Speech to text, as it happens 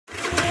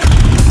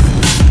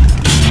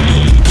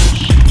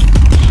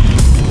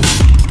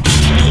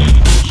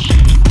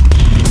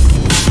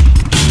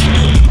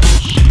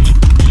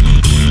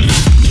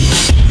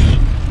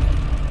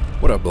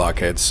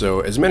Blockhead. So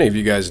as many of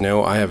you guys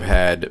know, I have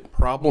had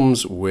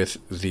problems with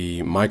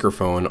the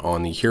microphone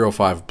on the Hero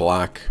 5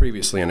 Black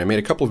previously, and I made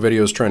a couple of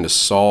videos trying to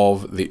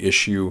solve the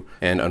issue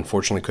and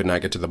unfortunately could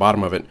not get to the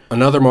bottom of it.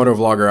 Another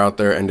motovlogger out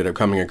there ended up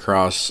coming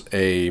across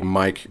a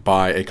mic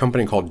by a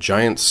company called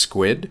Giant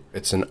Squid.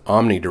 It's an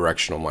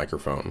omnidirectional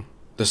microphone.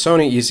 The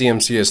Sony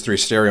ECM-CS3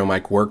 stereo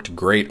mic worked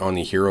great on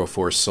the Hero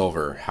 4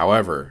 Silver.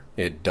 However,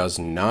 it does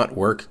not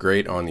work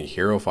great on the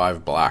Hero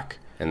 5 Black.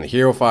 And the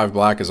Hero 5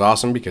 Black is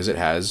awesome because it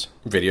has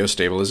video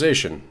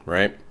stabilization,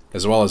 right?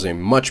 As well as a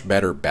much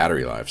better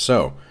battery life.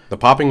 So, the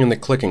popping and the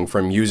clicking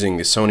from using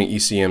the Sony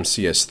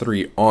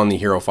ECM-CS3 on the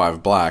Hero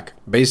 5 Black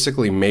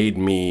basically made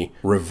me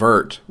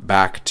revert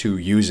back to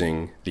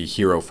using the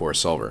Hero 4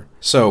 Silver.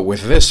 So,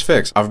 with this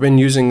fix, I've been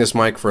using this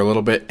mic for a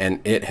little bit and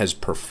it has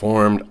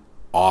performed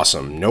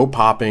awesome. No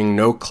popping,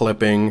 no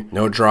clipping,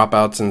 no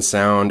dropouts in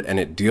sound, and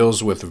it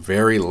deals with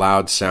very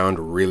loud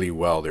sound really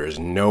well. There is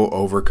no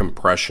over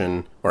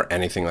compression or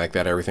anything like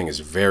that. Everything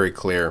is very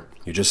clear.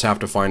 You just have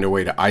to find a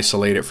way to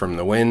isolate it from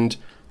the wind.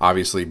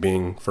 Obviously,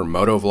 being for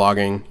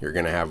motovlogging, you're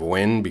going to have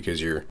wind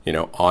because you're,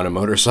 on a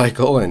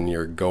motorcycle and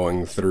you're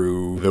going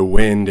through the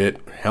wind at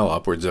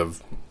upwards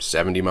of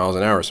 70 miles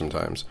an hour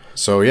sometimes.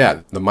 So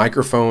yeah, the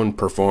microphone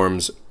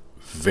performs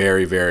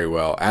very, very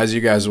well. As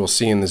you guys will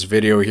see in this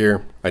video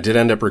here, I did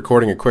end up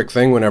recording a quick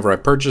thing whenever I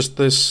purchased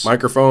this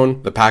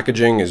microphone. The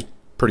packaging is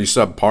pretty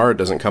subpar. It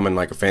doesn't come in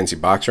like a fancy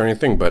box or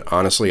anything, but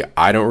honestly,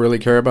 I don't really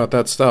care about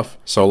that stuff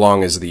so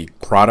long as the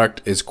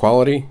product is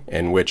quality,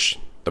 in which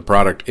the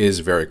product is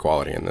very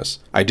quality in this.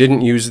 I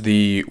didn't use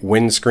the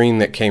windscreen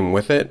that came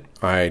with it.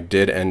 I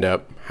did end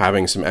up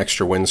having some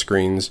extra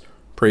windscreens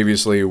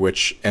previously,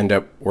 which end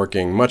up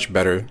working much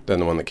better than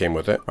the one that came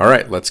with it. All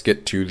right, let's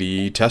get to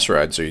the test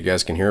ride so you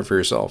guys can hear it for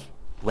yourself.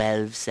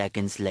 12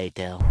 seconds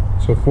later.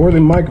 So for the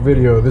mic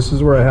video, this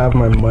is where I have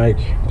my mic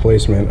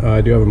placement.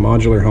 I do have a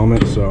modular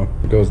helmet, so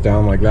it goes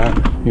down like that.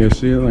 You guys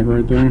see it like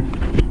right there?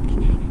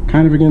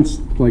 Kind of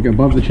against, like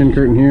above the chin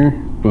curtain here,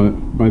 but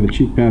by the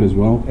cheek pad as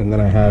well. And then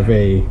I have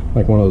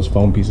like one of those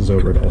foam pieces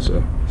over it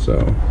also.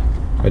 So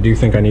I do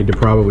think I need to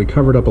probably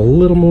cover it up a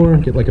little more,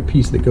 get like a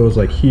piece that goes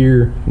like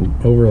here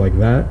and over like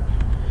that,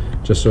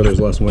 just so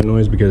there's less wind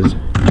noise, because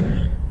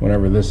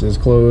whenever this is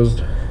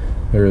closed,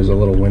 there is a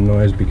little wind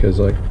noise because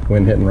like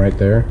wind hitting right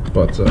there.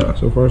 But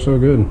so far so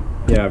good.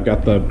 Yeah, I've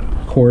got the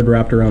cord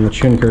wrapped around the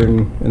chin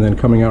curtain and then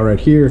coming out right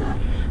here.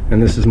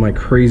 And this is my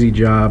crazy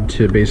job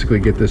to basically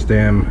get this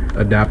damn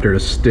adapter to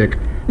stick,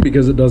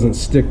 because it doesn't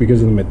stick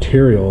because of the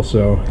material.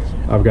 So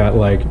I've got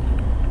like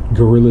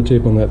Gorilla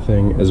Tape on that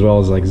thing, as well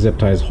as like zip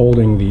ties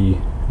holding the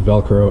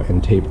Velcro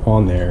and tape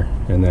on there,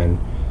 and then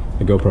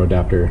the GoPro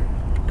adapter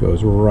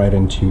goes right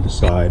into the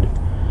side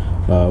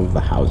of the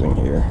housing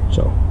here.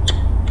 So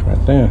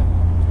right there,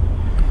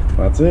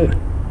 that's it.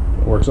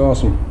 It works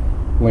awesome.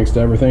 Links to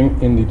everything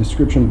in the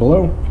description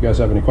below. If you guys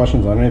have any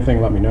questions on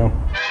anything, let me know.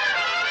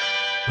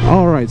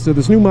 Alright, so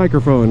this new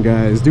microphone,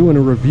 guys, doing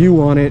a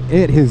review on it.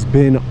 It has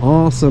been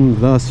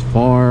awesome thus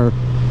far.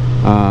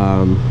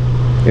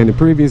 In the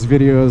previous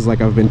videos, like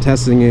I've been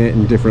testing it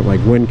in different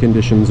like wind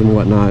conditions and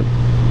whatnot,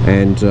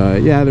 and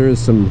yeah, there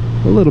is a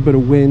little bit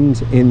of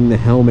wind in the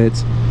helmet,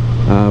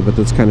 but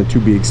that's kind of to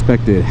be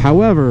expected.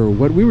 However,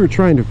 what we were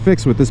trying to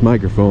fix with this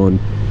microphone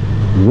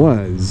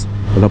was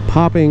the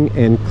popping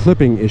and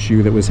clipping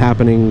issue that was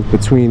happening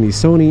between the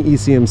Sony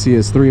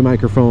ECM-CS3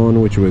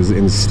 microphone, which was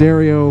in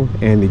stereo,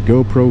 and the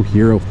GoPro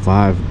Hero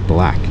 5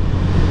 Black.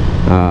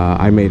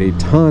 I made a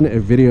ton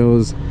of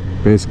videos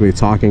basically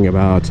talking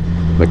about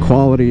the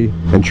quality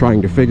and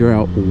trying to figure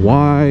out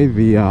why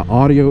the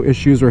audio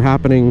issues were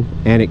happening,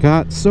 and it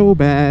got so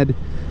bad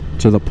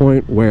to the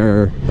point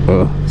where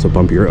it's a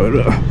bumpy road.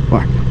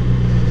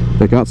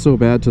 It got so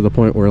bad to the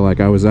point where like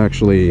I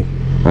actually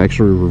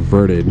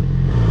reverted.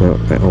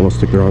 I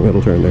almost took the wrong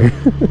middle turn there.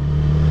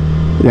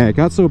 Yeah, it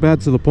got so bad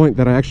to the point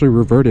that I actually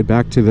reverted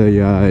back to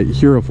the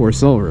Hero 4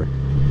 Silver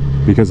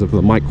because of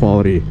the mic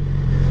quality.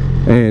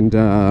 And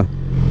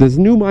this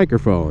new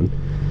microphone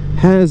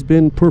has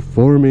been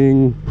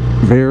performing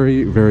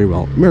very, very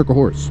well. America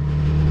Horse.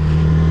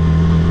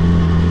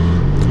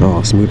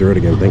 Oh, smooth road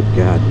again, thank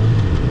God.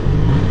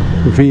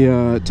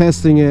 Via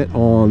testing it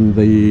on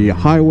the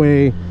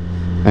highway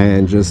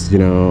and just,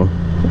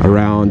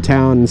 around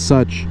town and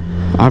such,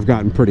 I've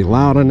gotten pretty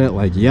loud on it,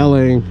 like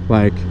yelling,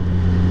 like,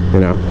 I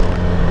don't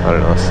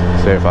know,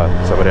 say if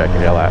somebody I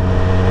can yell at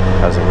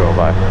as I'm going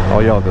by.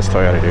 I'll yell at this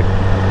Toyota dude.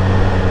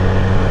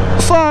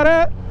 Slide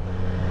it!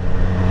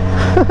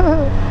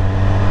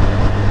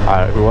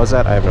 Who was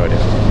that? I have no idea.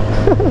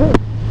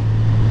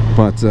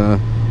 But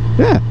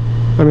yeah,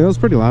 I mean, that was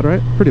pretty loud,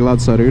 right? Pretty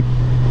loud stuff, dude.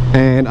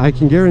 And I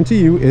can guarantee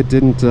you it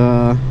didn't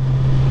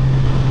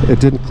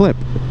clip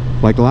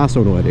like the last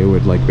one would. It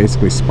would like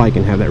basically spike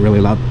and have that really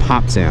loud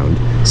pop sound.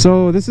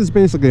 So this is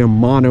basically a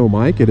mono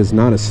mic. It is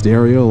not a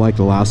stereo like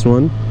the last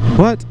one,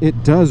 but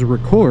it does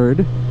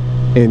record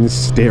in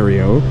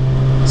stereo.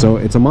 So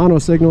it's a mono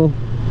signal,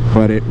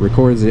 but it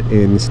records it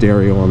in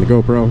stereo on the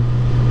GoPro.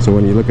 So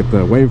when you look at the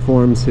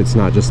waveforms, it's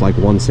not just like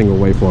one single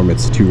waveform,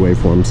 it's two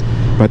waveforms,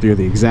 but they're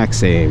the exact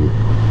same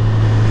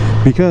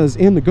Because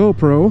in the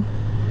GoPro,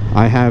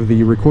 I have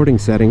the recording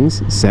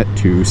settings set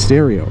to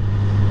stereo.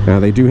 Now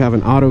they do have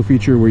an auto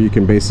feature where you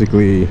can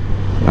basically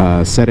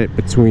set it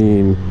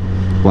between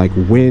like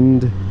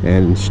wind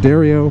and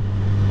stereo.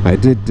 I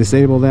did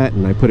disable that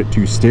and I put it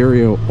to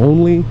stereo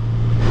only,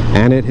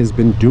 and it has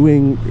been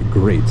doing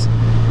great.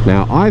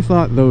 Now I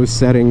thought those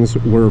settings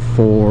were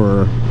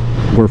for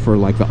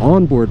like the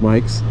onboard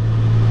mics,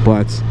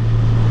 but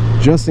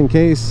just in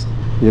case,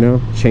 you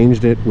know,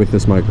 changed it with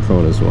this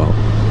microphone as well.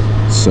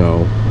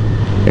 So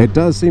it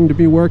does seem to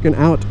be working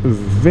out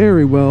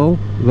very well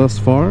thus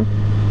far.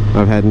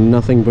 I've had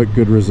nothing but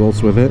good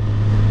results with it.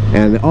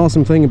 And the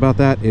awesome thing about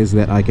that is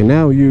that I can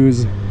now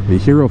use the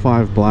Hero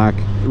 5 Black,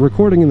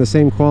 recording in the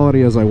same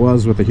quality as I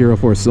was with the Hero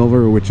 4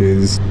 Silver, which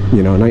is,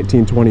 you know,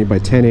 1920 by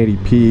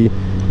 1080p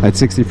at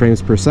 60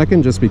 frames per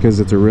second, just because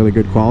it's a really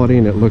good quality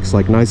and it looks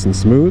like nice and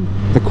smooth.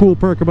 The cool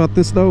perk about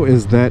this though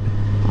is that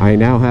I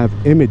now have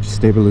image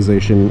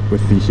stabilization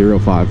with the Hero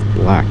 5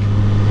 Black,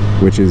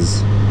 which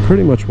is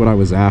pretty much what I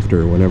was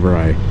after whenever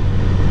I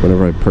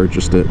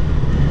purchased it.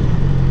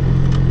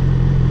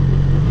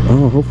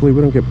 Oh, hopefully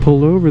we don't get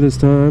pulled over this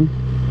time.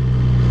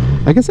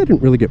 I guess I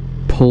didn't really get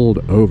pulled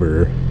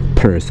over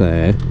per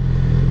se,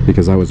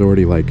 because I was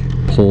already like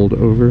pulled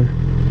over.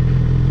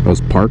 I was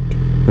parked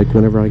like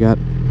whenever I got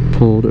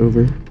pulled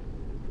over.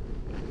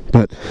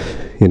 But,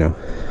 you know,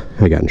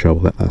 I got in trouble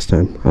that last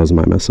time. That was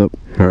my mess up.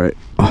 Alright.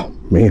 Oh,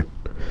 man.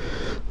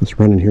 Let's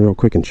run in here real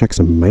quick and check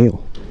some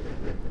mail.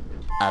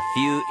 A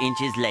few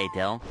inches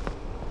later.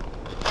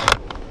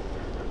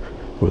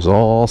 It was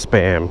all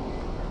spam.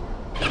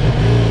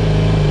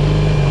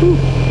 Whew.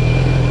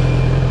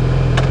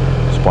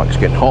 This block's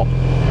getting hot.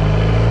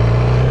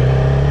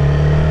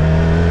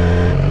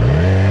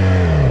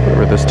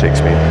 Wherever this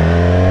takes me.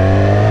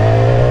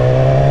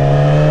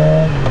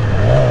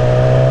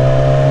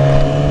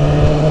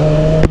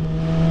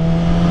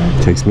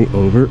 Takes me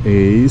over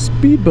a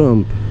speed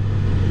bump.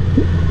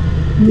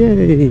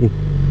 Yay!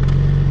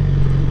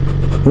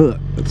 Ugh,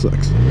 that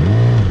sucks.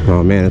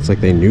 Oh man, it's like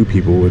they knew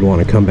people would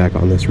want to come back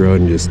on this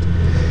road and just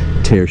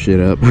tear shit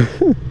up.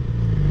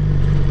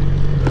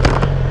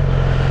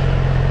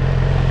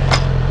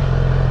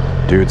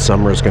 Dude,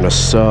 summer's gonna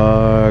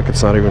suck.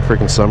 It's not even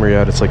freaking summer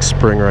yet. It's like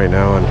spring right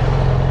now and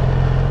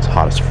it's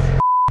hot as f***.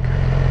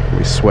 I'll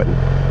be sweating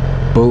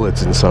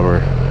bullets in summer.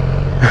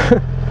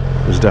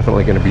 There's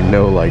definitely gonna be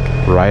no like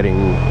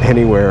riding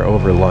anywhere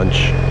over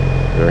lunch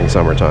during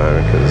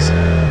summertime, because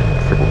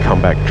freaking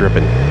come back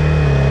dripping.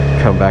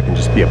 Come back and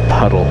just be a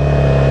puddle.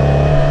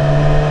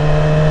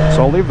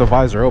 So I'll leave the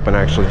visor open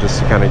actually, just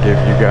to kind of give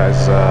you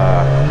guys,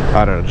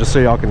 I don't know, just so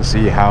y'all can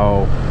see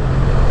how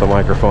the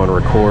microphone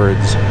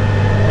records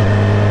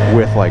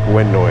with like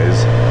wind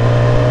noise.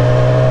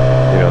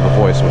 You know, the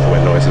voice with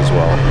wind noise as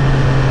well.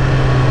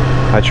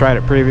 I tried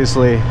it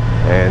previously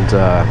and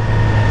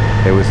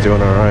it was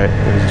doing alright.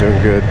 It was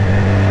doing good. You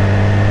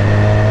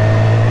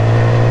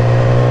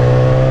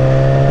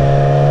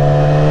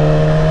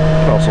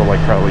can also like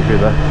probably hear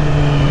the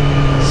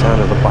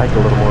sound of the bike a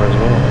little more as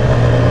well.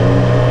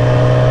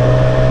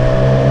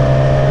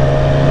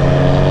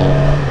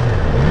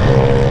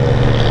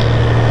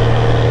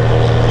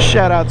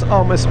 Shout out to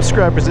all my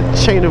subscribers at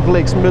Chain of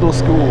Lakes Middle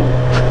School.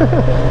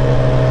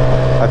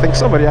 I think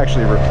somebody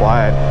actually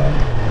replied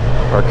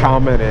or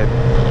commented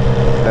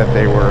that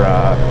they were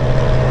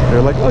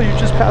they're like, oh, you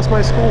just passed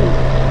my school,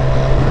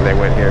 and they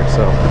went here.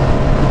 So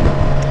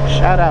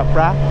shout out,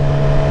 brah.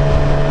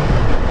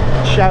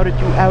 Shouted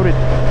you outed.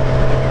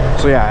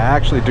 So yeah, I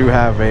actually do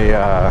have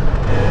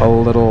a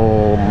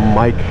little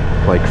mic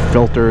like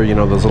filter, you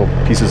know, those little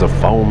pieces of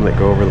foam that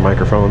go over the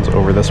microphones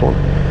over this one,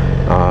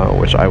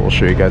 which I will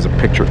show you guys a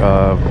picture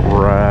of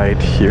right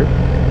here.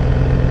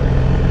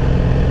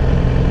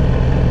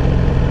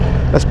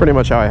 That's pretty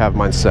much how I have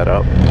mine set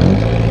up.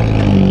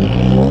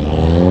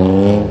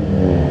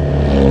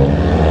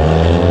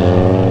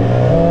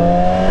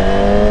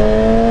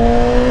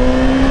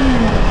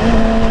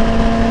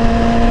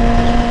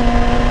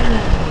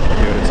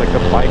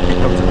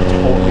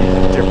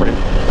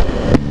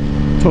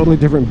 Totally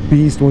different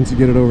beast once you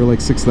get it over like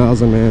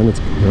 6,000, man. It's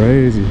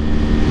crazy.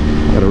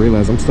 Gotta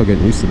realize I'm still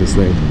getting used to this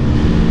thing.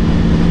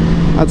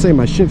 I'd say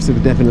my shifts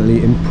have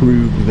definitely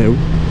improved though,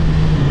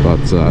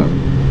 but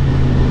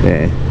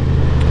yeah,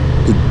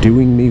 it's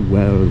doing me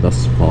well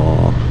thus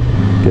far.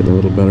 Getting a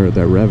little better at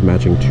that rev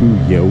matching too,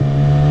 yo.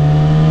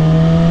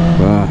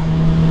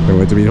 Can't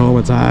wait to be home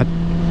inside.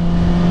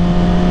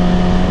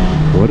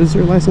 What does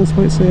their license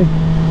plate say?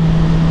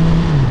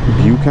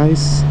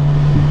 Buckice?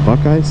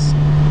 Buckice?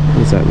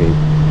 What does that mean?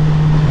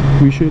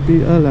 We should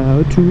be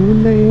allowed to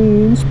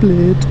lane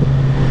split.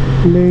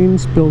 Lane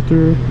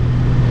splilter.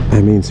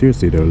 I mean,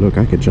 seriously though, look,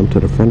 I could jump to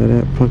the front of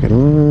that fucking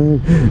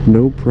line.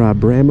 No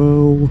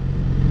problemo.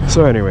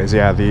 So anyways,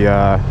 yeah, the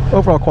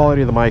overall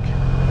quality of the mic,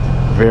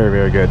 very,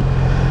 very good.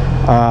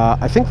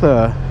 I think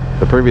the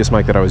previous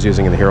mic that I was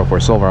using in the Hero 4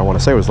 Silver, I want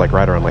to say was like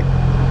right around like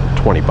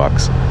 20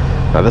 bucks.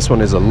 Now this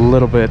one is a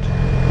little bit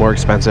more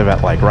expensive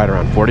at like right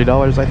around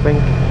 $40, I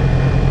think.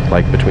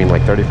 like between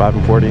like 35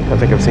 and 40. I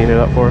think I've seen it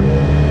up for,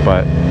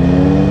 but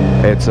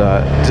it's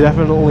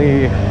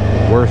definitely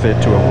worth it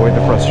to avoid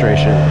the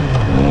frustration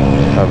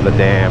of the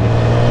damn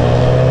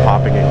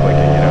popping and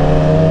clicking, you know.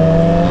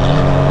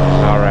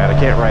 Alright, I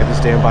can't ride this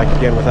damn bike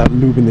again without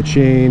lubing the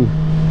chain.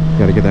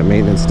 Gotta get that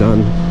maintenance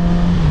done,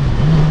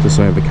 just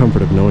so I have the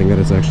comfort of knowing that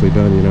it's actually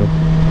done, you know.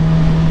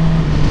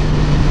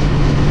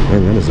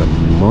 Man, that is a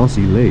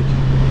mossy lake.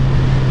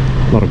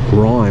 A lot of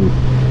grime.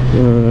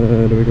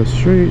 Do we go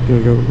straight? Do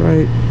we go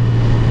right?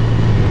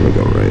 Do we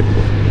go right?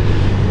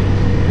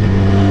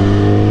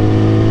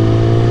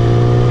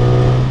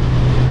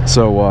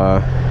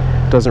 So,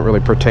 doesn't really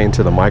pertain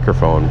to the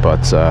microphone,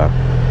 but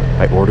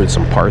I ordered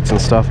some parts and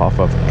stuff off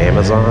of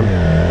Amazon,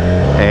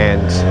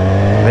 and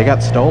they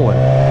got stolen.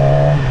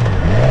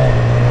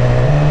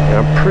 And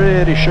I'm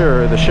pretty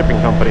sure the shipping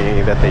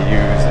company that they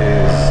use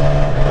is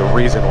the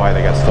reason why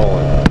they got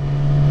stolen.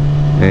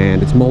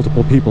 And it's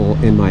multiple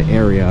people in my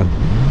area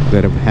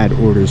that have had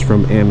orders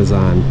from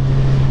Amazon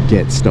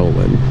get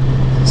stolen.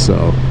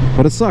 So,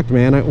 but it sucked,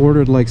 man. I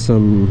ordered like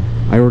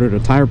I ordered a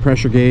tire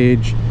pressure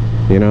gauge,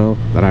 you know,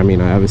 that I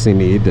obviously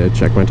need to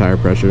check my tire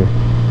pressure.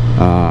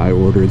 I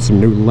ordered some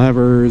new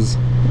levers.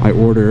 I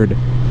ordered,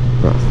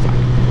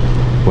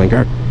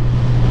 blinker.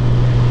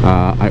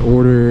 I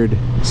ordered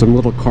some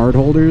little card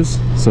holders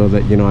so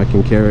that, you know, I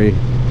can carry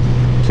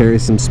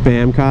some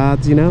spam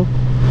cards, you know.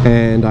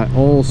 And I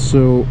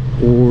also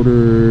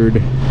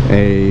ordered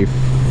a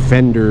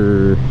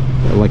fender,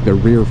 like the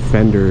rear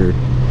fender,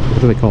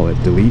 what do they call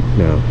it? Delete?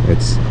 No,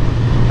 it's,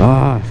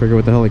 I forget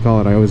what the hell they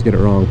call it. I always get it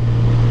wrong.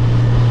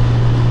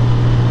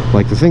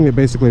 Like the thing that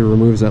basically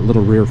removes that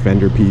little rear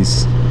fender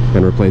piece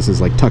and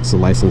replaces, like, tucks the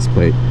license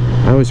plate.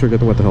 I always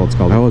forget what the hell it's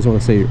called. I always want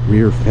to say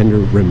rear fender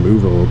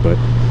removal, but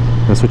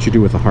that's what you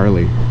do with a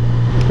Harley.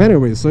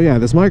 Anyways, so yeah,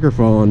 this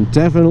microphone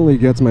definitely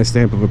gets my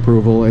stamp of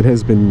approval. It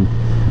has been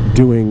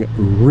doing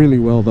really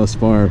well thus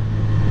far.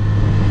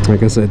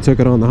 Like I said, took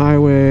it on the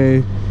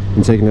highway,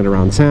 been taking it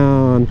around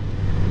town.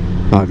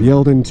 I've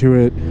yelled into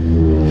it.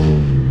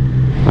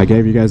 I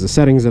gave you guys the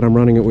settings that I'm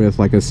running it with.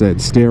 Like I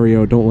said,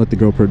 stereo, don't let the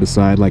GoPro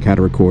decide like how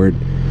to record.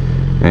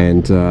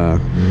 And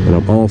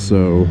I'm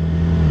also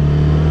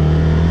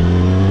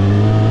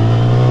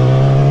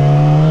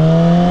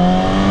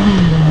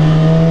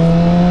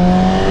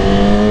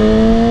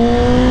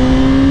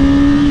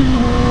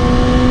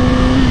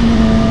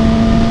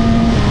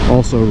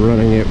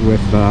running it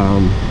with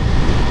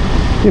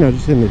you know,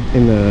 just in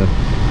the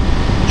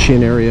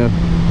chin area,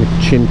 the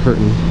chin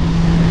curtain,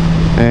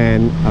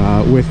 and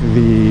with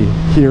the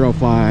Hero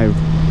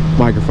 5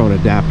 microphone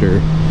adapter,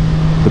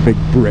 the big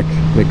brick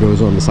that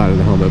goes on the side of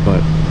the helmet.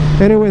 But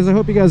anyways, I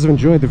hope you guys have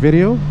enjoyed the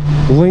video.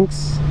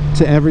 Links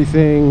to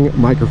everything,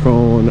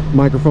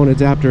 microphone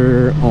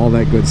adapter, all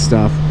that good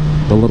stuff,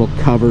 the little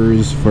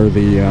covers for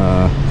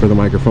the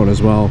microphone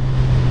as well,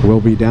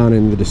 will be down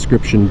in the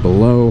description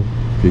below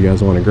if you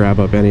guys want to grab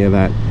up any of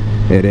that.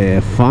 It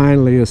is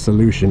finally a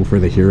solution for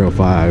the Hero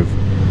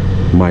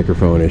 5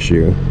 microphone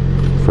issue.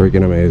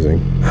 Freaking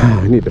amazing.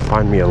 I need to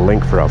find me a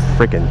link for a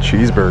freaking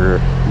cheeseburger.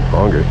 I'm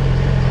hungry.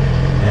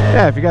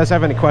 Yeah, if you guys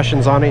have any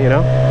questions on it, you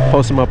know,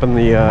 post them up in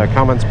the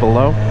comments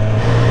below.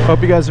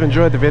 Hope you guys have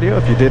enjoyed the video.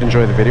 If you did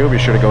enjoy the video, be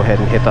sure to go ahead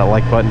and hit that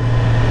like button.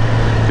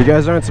 If you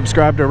guys aren't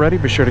subscribed already,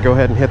 be sure to go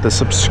ahead and hit the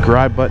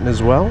subscribe button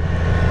as well.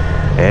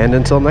 And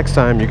until next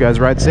time, you guys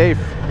ride safe,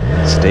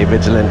 stay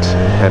vigilant,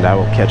 and I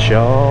will catch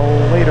y'all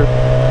later.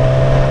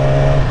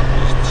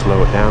 Just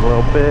slow it down a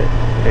little bit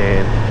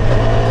and